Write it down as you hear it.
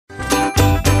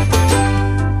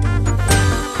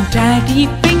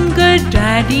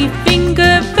Daddy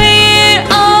finger, where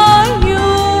are you?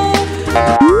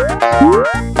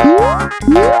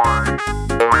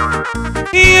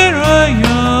 Here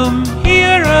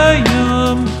I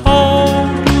am, how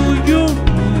do you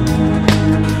do?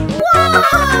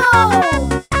 Wow!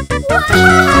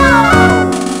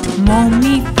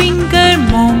 Mommy finger,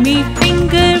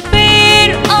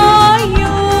 where are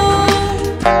you?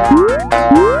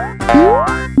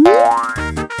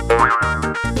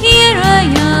 Here I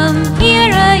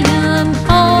am,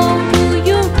 how do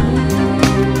you do?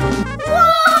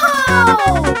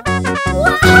 Wow!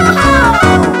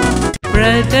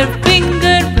 Brother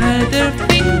finger,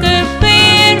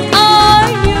 where are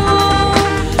you?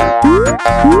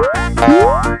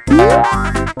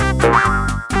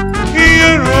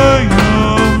 Here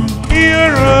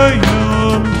I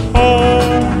am, how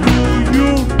do you do?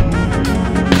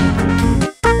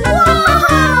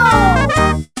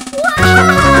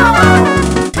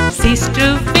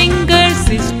 Sister finger,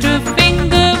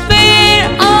 where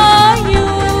are you?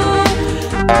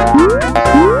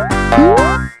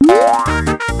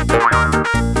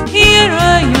 Here I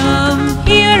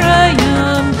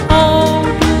am, how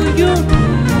do you do?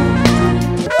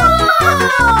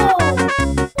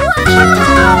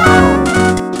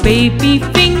 Baby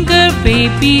finger,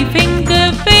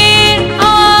 where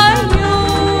are you?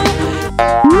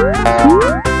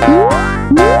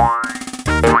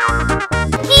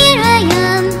 Here I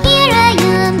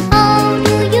am, how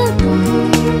do you do?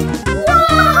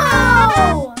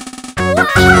 Wow!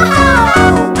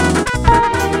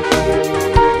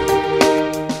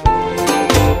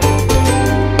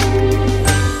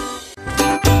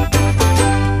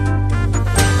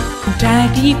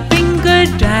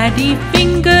 Daddy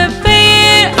finger,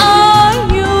 where are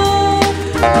you?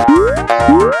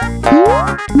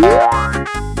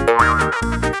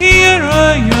 Here I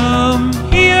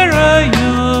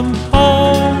am,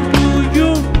 how do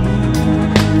you do?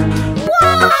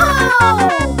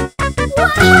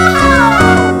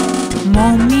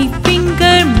 Mommy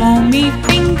finger,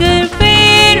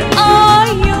 where are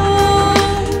you?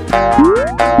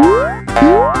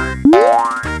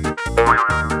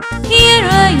 Here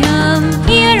I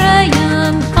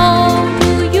am, how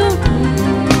do you do?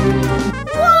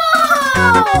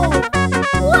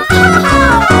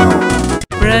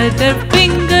 Brother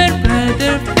finger,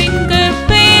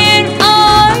 where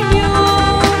are you?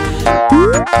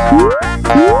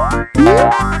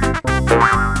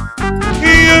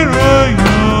 Here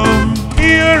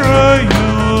I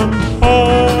am,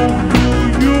 how do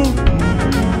you do?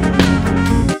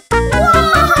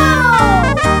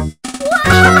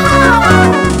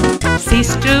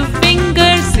 Sister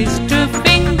finger,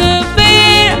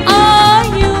 where are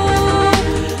you?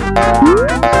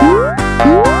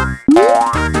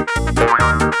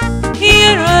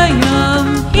 Here I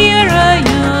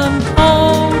am,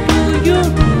 how do you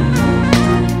do?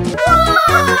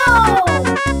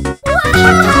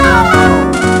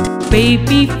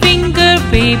 Baby finger,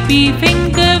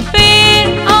 where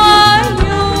are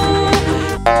you?